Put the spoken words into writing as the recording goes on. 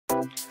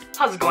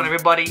How's it going,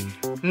 everybody?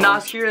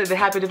 Nas here, the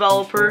Happy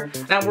Developer,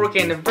 and I'm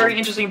working on a very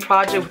interesting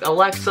project with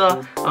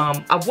Alexa.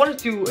 I've wanted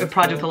to do a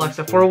project with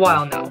Alexa for a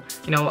while now.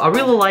 You know, I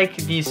really like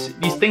these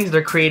things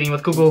they're creating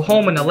with Google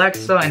Home and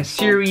Alexa and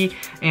Siri,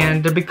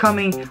 and they're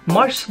becoming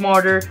much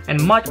smarter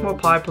and much more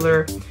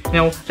popular. You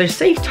know, their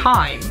save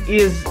time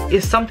is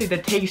something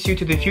that takes you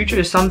to the future,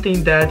 is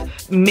something that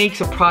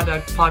makes a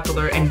product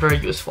popular and very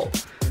useful.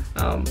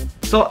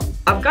 So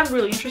I've gotten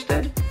really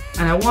interested,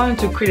 and I wanted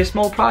to create a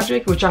small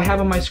project which I have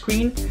on my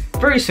screen.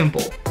 Very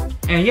simple.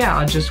 And yeah,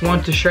 I just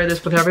want to share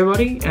this with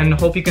everybody and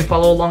hope you can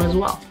follow along as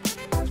well.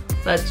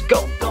 Let's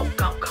go, go,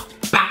 go, go.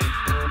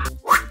 Bah!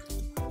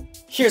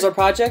 Here's our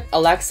project,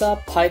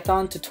 Alexa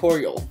Python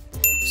tutorial.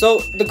 So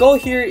the goal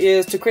here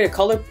is to create a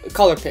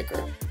color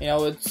picker. You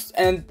know,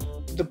 and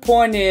the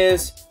point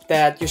is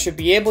that you should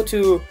be able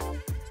to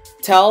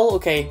tell,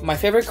 okay, my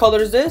favorite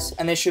color is this,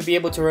 and they should be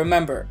able to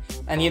remember.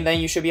 And then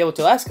you should be able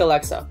to ask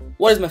Alexa,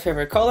 what is my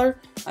favorite color?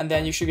 And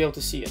then you should be able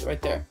to see it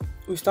right there.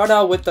 We start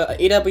out with the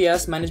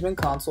AWS Management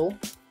Console.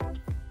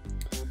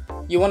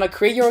 You want to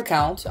create your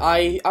account.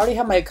 I already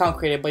have my account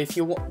created, but if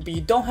you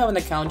don't have an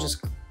account,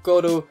 just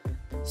go to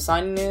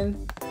sign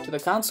in to the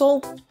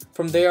console.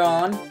 From there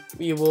on,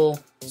 we will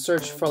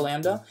search for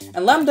Lambda.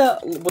 And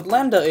what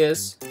Lambda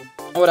is,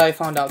 what I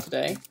found out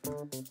today,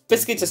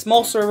 basically it's a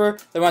small server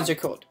that runs your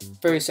code.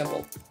 Very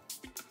simple.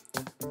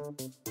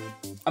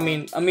 I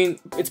mean,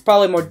 it's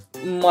probably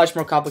much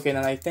more complicated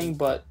than I think,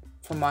 but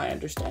from my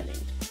understanding.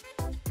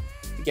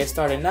 You get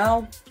started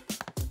now.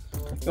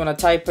 You want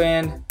to type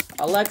in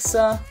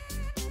Alexa.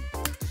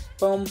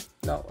 Boom.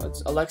 No,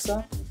 it's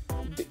Alexa.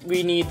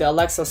 We need the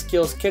Alexa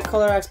skills kit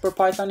color expert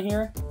Python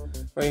here.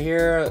 Right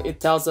here, it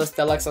tells us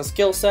the Alexa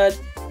skill set.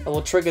 That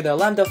will trigger the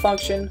Lambda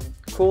function.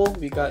 Cool.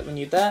 We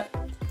need that.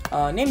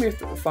 Name your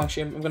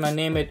function. I'm gonna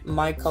name it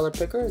my color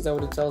picker. Is that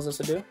what it tells us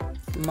to do?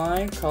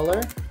 My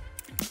color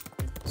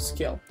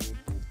skill.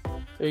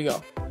 There you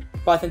go.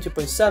 Python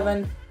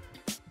 2.7.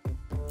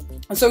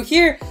 And so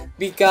here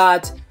we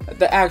got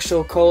the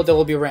actual code that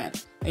will be ran.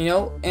 You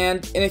know,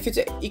 and if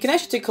you can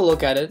actually take a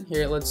look at it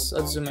here. Let's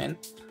zoom in.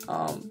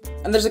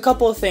 And there's a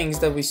couple of things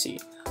that we see.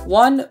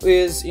 One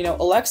is, you know,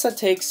 Alexa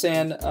takes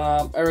in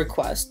a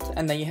request,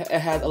 and then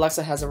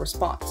Alexa has a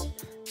response.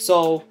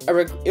 So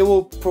it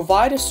will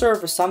provide a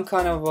server some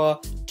kind of a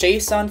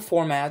JSON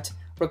format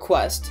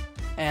request,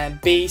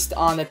 and based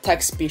on the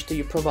text speech that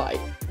you provide.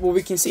 What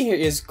we can see here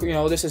is, you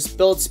know, this is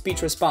build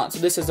speech response. So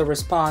this is the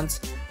response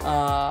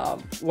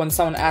when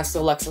someone asks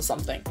Alexa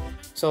something.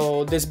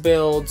 So this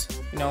builds,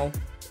 you know,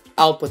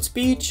 output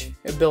speech.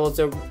 It builds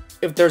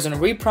if there's a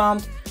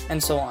reprompt,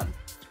 and so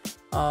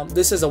on.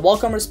 This is a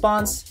welcome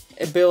response.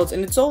 It builds,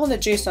 and it's all in the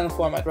JSON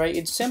format, right?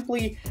 It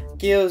simply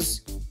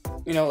gives,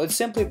 you know, it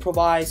simply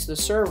provides the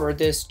server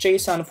this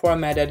JSON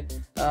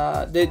formatted,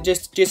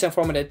 JSON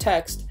formatted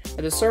text,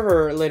 and the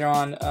server later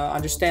on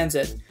understands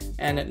it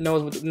and it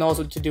knows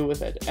what to do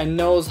with it and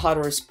knows how to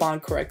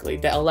respond correctly.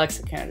 The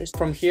Alexa can.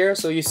 From here,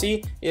 so you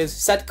see, is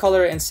set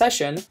color in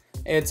session.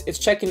 It's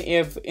checking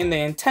if in the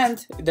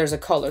intent there's a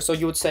color. So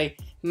you would say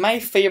my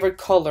favorite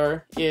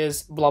color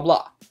is blah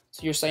blah.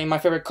 So you're saying my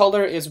favorite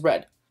color is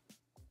red.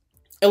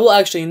 It will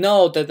actually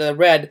know that the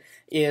red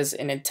is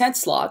an intent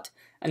slot,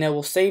 and it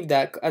will save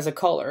that as a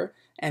color,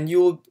 and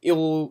it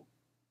will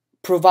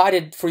provide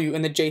it for you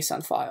in the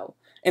JSON file,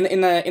 in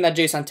a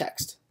JSON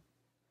text,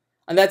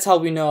 and that's how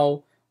we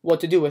know what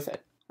to do with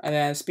it. And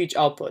then speech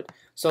output.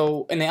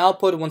 So in the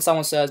output, when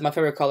someone says my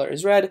favorite color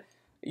is red,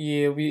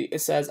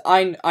 it says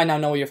I now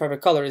know your favorite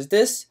color is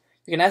this.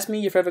 You can ask me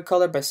your favorite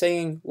color by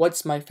saying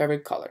what's my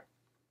favorite color.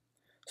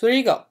 So there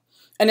you go.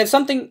 And if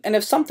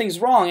something's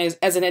wrong,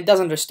 as in it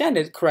doesn't understand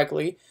it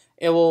correctly,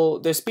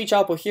 the speech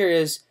output here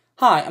is,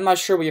 hi, I'm not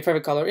sure what your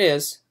favorite color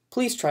is.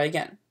 Please try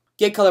again.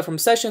 Get color from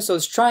session, so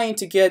it's trying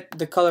to get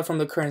the color from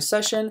the current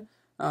session.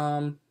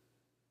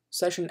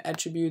 Session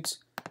attributes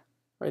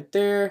right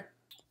there.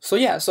 So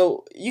yeah,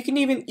 so you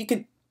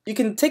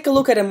can take a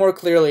look at it more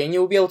clearly, and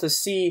you'll be able to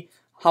see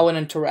how it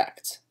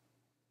interacts.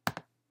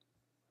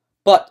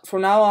 But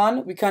from now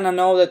on, we kind of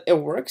know that it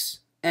works,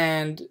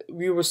 and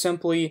we will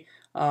simply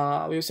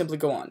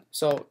go on.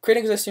 So create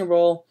an existing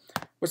role.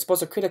 We're supposed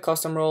to create a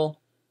custom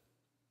role.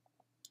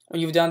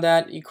 When you've done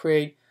that, you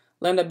create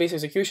Lambda-based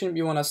execution.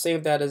 You want to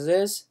save that as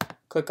is.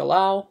 Click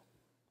Allow.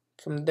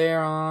 From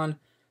there on,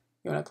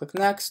 you want to click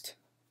Next.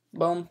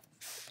 Boom.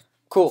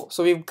 Cool.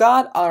 So we've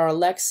got our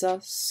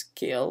Alexa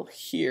skill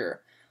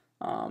here.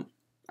 And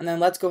then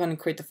let's go ahead and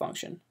create the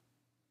function.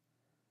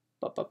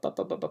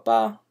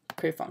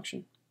 Create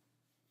function.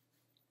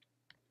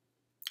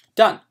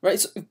 Done. Right.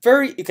 So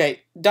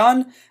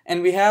done.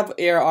 And we have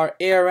our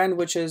ARN,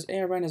 which is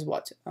ARN is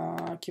what?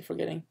 I keep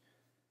forgetting.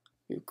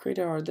 We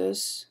created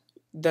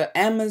the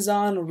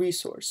Amazon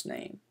resource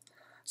name.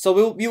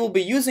 So we will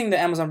be using the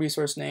Amazon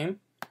resource name.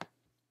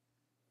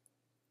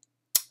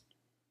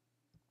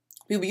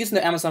 We'll be using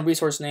the Amazon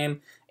resource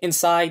name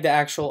inside the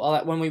actual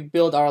when we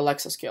build our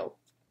Alexa skill.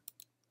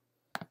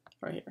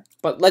 Right here.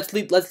 But let's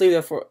leave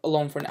that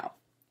alone for now.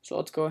 So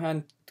let's go ahead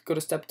and go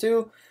to step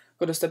 2.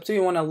 Go to step 2.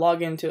 You want to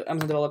log into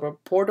Amazon Developer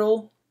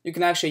Portal. You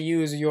can actually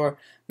use your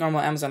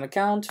normal Amazon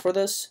account for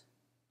this.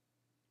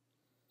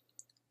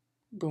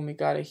 Boom, we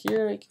got it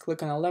here. You can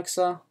click on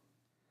Alexa.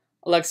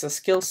 Alexa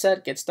skill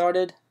set, get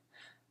started.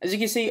 As you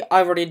can see,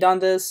 I've already done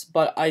this,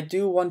 but I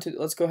do want to,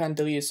 let's go ahead and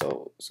delete it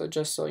so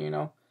just so you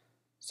know.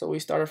 So we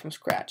started from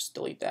scratch,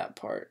 delete that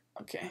part.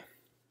 Okay.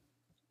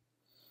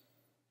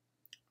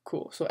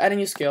 Cool, so add a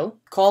new skill.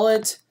 Call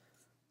it,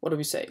 what do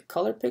we say?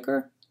 Color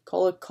picker?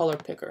 Call it color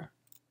picker.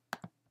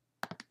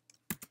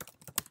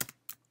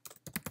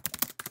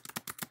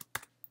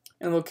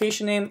 And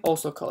location name,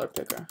 also color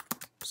picker.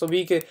 So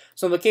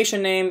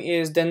location name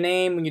is the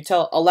name when you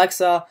tell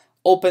Alexa,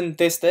 open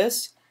this,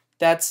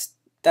 that's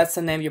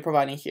the name you're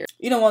providing here.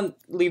 You don't want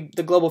to leave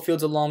the global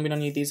fields alone. We don't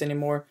need these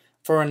anymore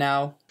for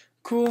now.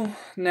 Cool,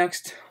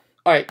 next.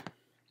 All right,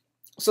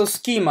 so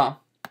schema.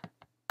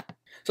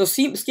 So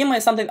schema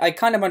is something I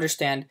kind of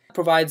understand. It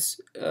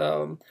provides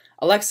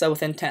Alexa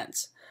with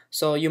intents.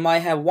 So you might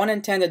have one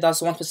intent that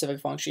does one specific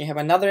function. You have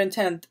another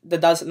intent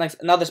that does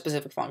another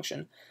specific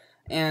function.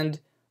 And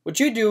what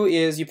you do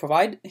is you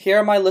provide, here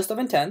are my list of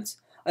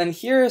intents, and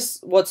here's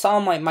what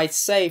someone might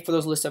say for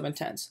those list of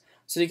intents.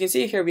 So you can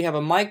see here we have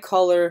a my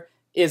color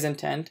is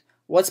intent,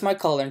 what's my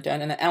color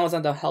intent, and an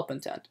Amazon.help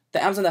intent.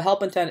 The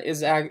Amazon.help intent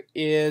is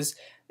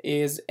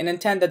an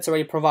intent that's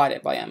already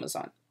provided by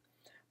Amazon.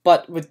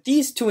 But with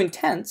these two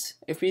intents,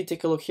 if we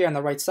take a look here on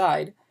the right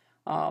side,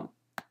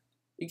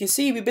 you can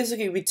see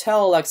we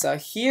tell Alexa,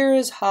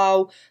 here's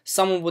how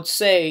someone would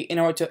say in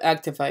order to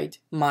activate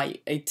my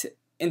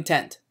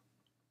intent.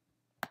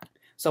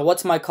 So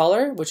what's my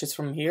color, which is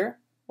from here,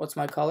 what's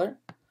my color?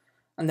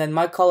 And then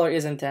my color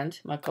is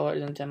intent, my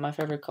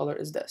favorite color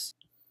is this.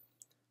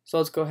 So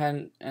let's go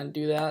ahead and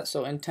do that.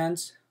 So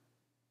intents,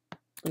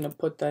 I'm gonna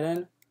put that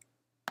in.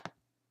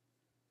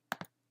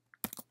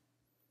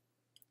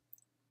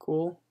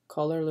 Cool,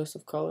 color, list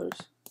of colors.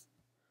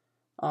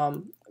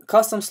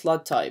 Custom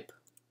slot type.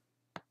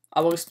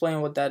 I will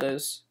explain what that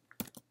is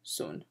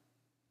soon.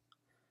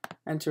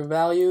 Enter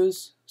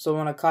values. So we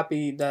want to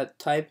copy that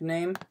type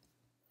name.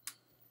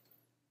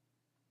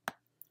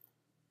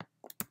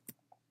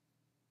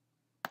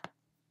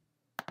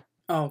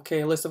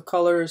 Okay, list of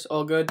colors,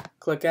 all good.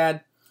 Click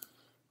add.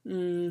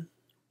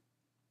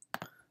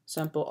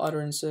 Sample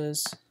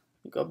utterances.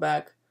 You go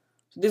back.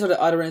 So these are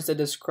the utterances that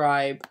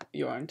describe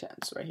your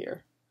intents right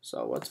here.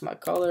 So what's my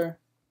color?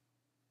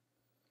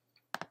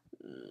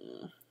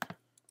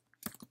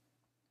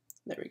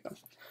 There we go.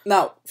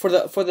 Now for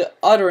the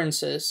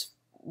utterances,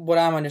 what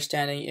I'm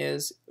understanding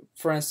is,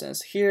 for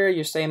instance, here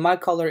you're saying my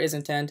color is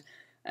intent,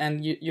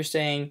 and you're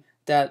saying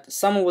that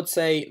someone would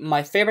say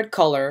my favorite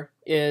color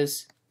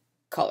is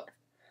color.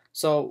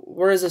 So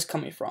where is this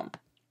coming from?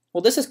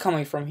 Well, this is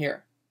coming from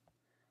here.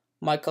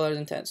 My color is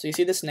intent. So you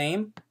see this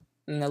name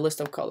and the list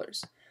of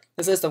colors.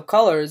 This list of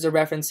colors are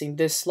referencing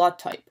this slot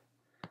type.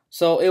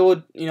 So it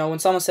would, when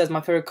someone says my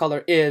favorite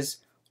color is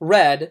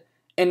red,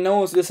 it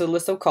knows this is a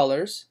list of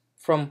colors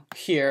from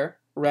here,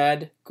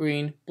 red,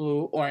 green,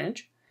 blue,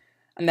 orange,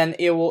 and then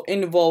it will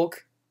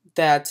invoke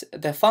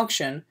the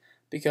function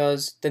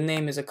because the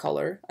name is a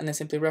color, and then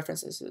simply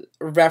references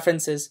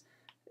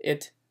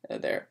it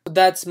there. So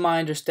that's my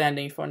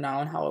understanding for now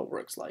and how it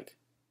works.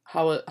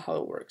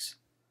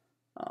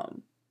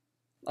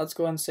 Let's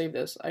go ahead and save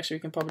this. Actually,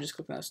 we can probably just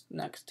click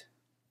next.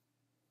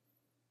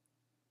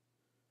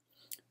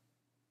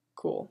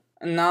 Cool.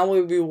 And now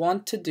what we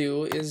want to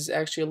do is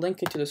actually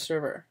link it to the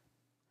server.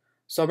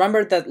 So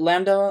remember that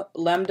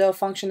lambda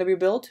function that we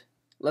built?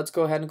 Let's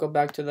go ahead and go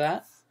back to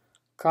that.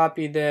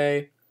 Copy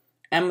the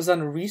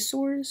Amazon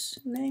resource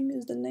name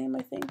is the name,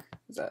 I think.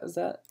 Is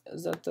that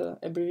the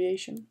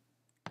abbreviation?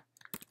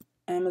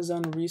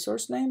 Amazon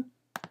resource name.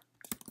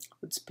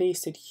 Let's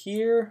paste it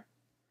here.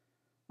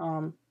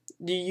 Do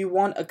you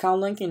want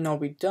account linking? No,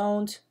 we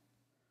don't.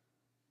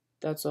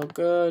 That's all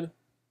good.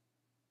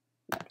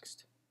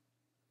 Next.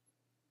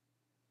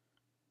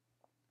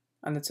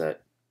 And that's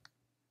it.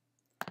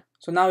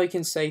 So now we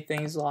can say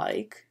things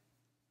like,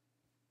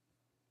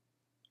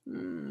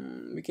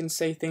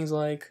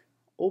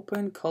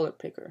 open color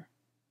picker.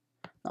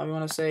 Now we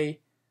want to say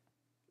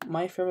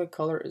my favorite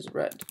color is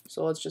red.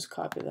 So let's just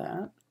copy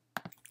that.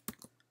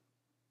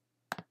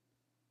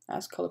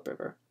 Ask color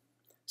picker.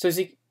 So as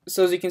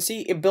you can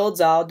see, it builds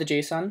out the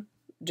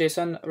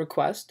JSON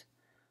request,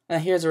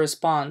 and here's a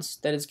response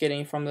that it's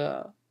getting from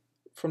the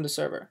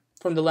server,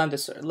 from the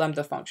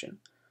lambda function,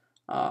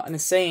 and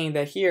it's saying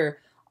that here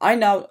I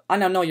now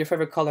know your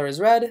favorite color is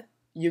red.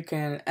 You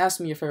can ask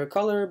me your favorite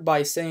color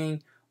by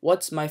saying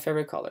what's my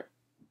favorite color.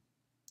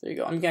 There you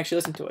go. And you can actually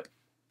listen to it.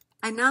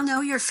 I now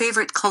know your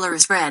favorite color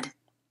is red.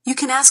 You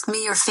can ask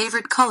me your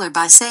favorite color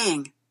by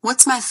saying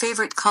what's my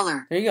favorite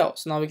color. There you go.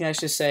 So now we can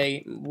actually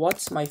say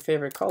what's my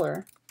favorite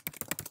color.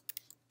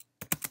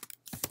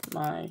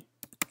 My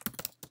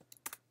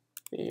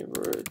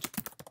favorite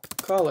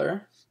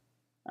color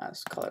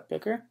as color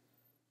picker,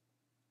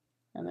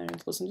 and then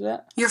listen to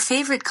that. Your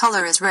favorite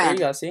color is red. There you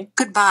go, see?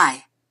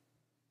 Goodbye.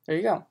 There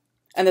you go.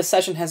 And the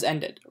session has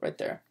ended right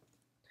there.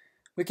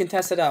 We can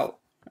test it out.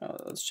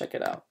 Let's check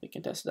it out. We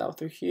can test it out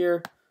through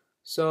here.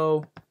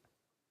 So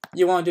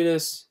you want to do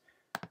this,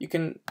 you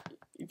can,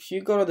 if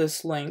you go to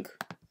this link,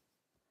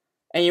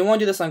 and you want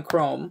to do this on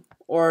Chrome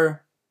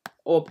or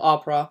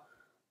Opera,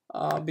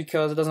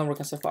 because it doesn't work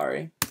on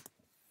Safari.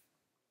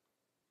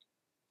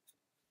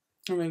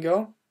 There we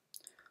go.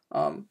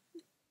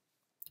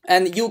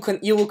 And you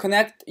will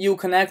connect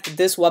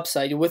this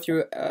website with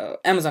your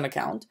Amazon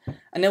account,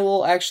 and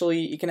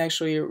you can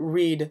actually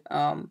read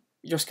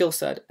your skill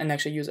set and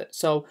actually use it.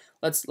 So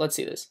let's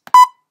see this.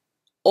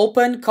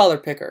 Open Color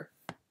Picker.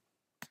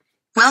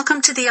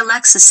 Welcome to the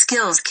Alexa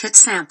Skills Kit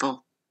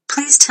sample.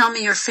 Please tell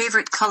me your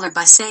favorite color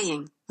by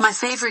saying, "My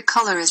favorite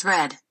color is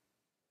red."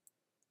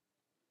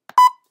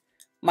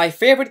 My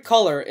favorite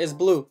color is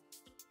blue.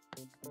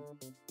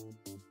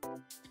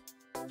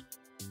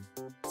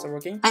 Is it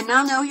working? I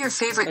now know your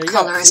favorite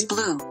color is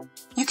blue.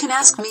 You can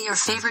ask me your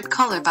favorite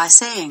color by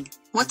saying,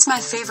 "What's my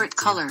favorite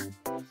color?"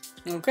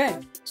 Okay,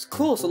 it's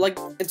cool. So like,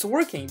 it's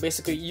working.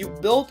 Basically, you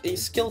built a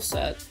skill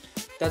set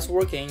that's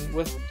working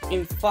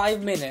in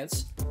 5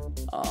 minutes.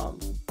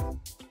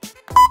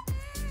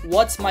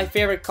 What's my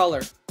favorite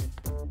color?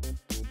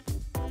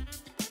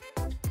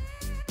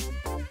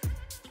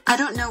 I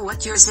don't know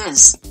what yours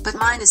is, but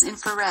mine is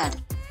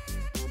infrared.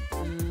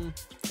 Can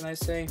I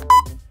say?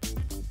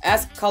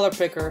 Ask Color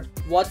Picker,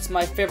 what's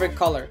my favorite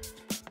color?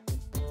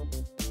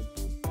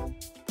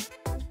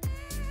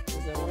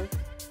 Does that work?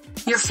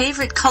 Your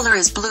favorite color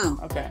is blue.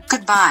 Okay.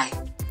 Goodbye.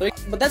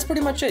 But that's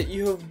pretty much it.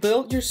 You have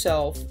built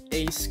yourself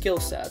a skill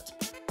set,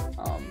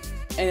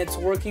 and it's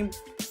working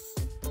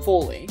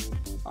fully.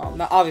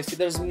 Now, obviously,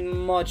 there's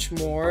much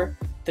more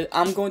that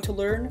I'm going to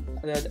learn,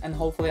 and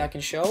hopefully I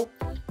can show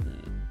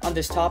on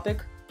this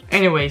topic.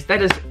 Anyways,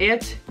 that is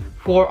it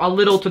for a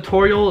little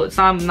tutorial. It's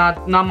not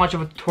much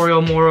of a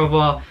tutorial, more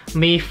of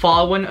me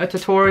following a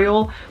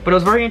tutorial, but it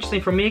was very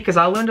interesting for me because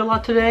I learned a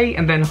lot today,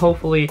 and then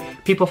hopefully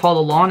people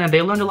follow along and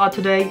they learned a lot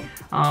today.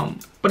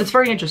 But it's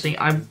very interesting.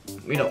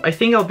 I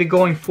think I'll be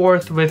going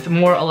forth with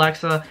more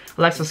Alexa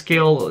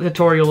skill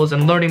tutorials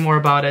and learning more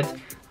about it.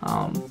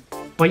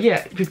 But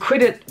yeah, if you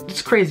create it,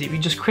 it's crazy. If you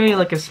just create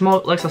like a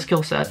small Alexa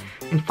skill set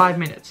in 5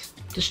 minutes,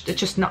 it's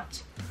just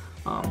nuts.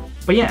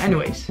 But yeah,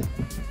 anyways.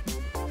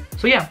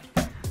 So yeah,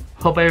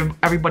 hope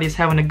everybody's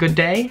having a good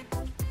day,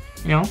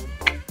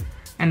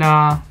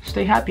 and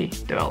stay happy,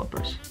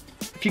 developers.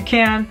 If you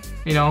can,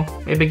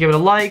 maybe give it a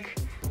like,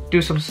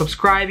 do some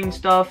subscribing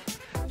stuff,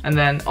 and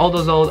then all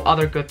those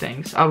other good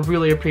things. I would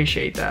really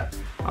appreciate that.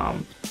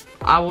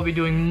 I will be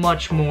doing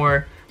much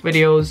more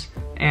videos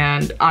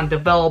and on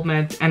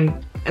development,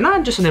 and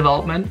not just in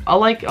development. I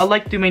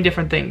like doing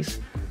different things.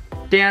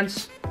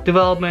 Dance,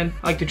 development,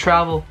 I like to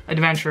travel,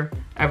 adventure,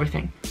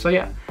 everything. So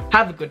yeah,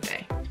 have a good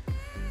day.